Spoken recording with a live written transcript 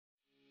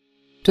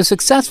To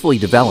successfully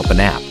develop an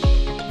app,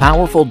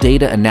 powerful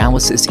data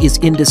analysis is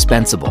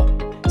indispensable.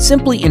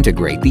 Simply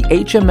integrate the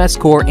HMS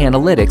Core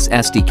Analytics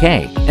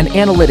SDK. An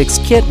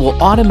analytics kit will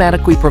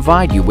automatically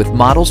provide you with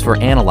models for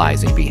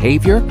analyzing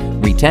behavior,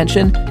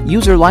 retention,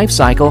 user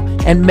lifecycle,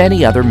 and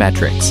many other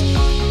metrics.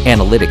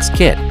 Analytics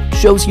Kit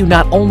shows you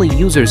not only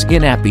users'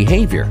 in-app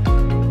behavior,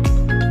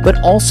 but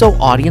also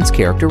audience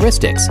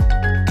characteristics.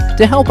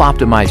 To help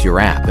optimize your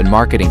app and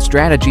marketing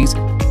strategies,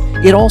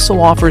 it also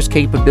offers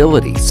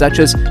capabilities such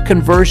as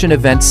conversion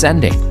event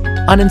sending,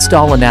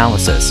 uninstall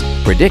analysis,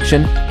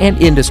 prediction,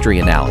 and industry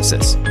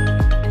analysis.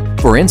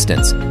 For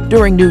instance,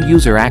 during new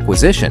user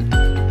acquisition,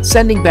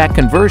 sending back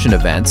conversion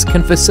events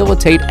can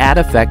facilitate ad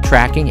effect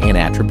tracking and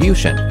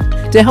attribution.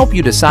 To help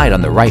you decide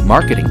on the right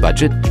marketing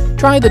budget,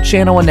 try the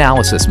channel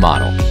analysis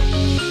model.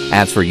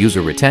 As for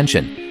user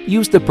retention,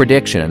 use the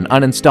prediction and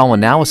uninstall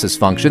analysis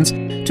functions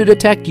to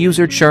detect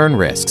user churn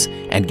risks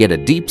and get a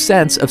deep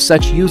sense of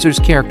such users'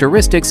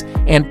 characteristics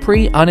and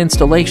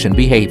pre-uninstallation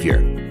behavior.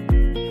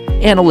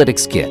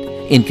 Analytics Kit,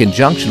 in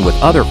conjunction with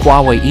other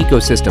Huawei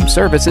ecosystem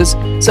services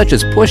such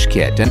as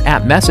PushKit and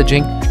app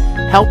messaging,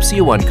 helps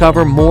you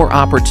uncover more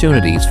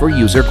opportunities for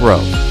user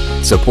growth.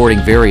 Supporting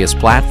various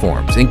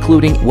platforms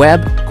including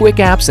web, quick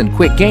apps, and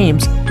quick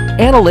games,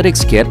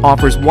 Analytics Kit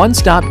offers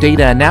one-stop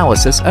data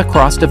analysis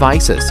across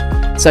devices,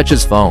 such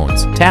as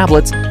phones,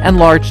 tablets, and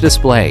large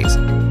displays,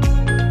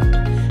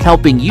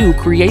 helping you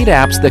create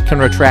apps that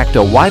can attract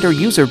a wider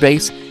user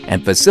base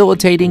and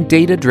facilitating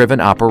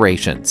data-driven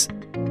operations.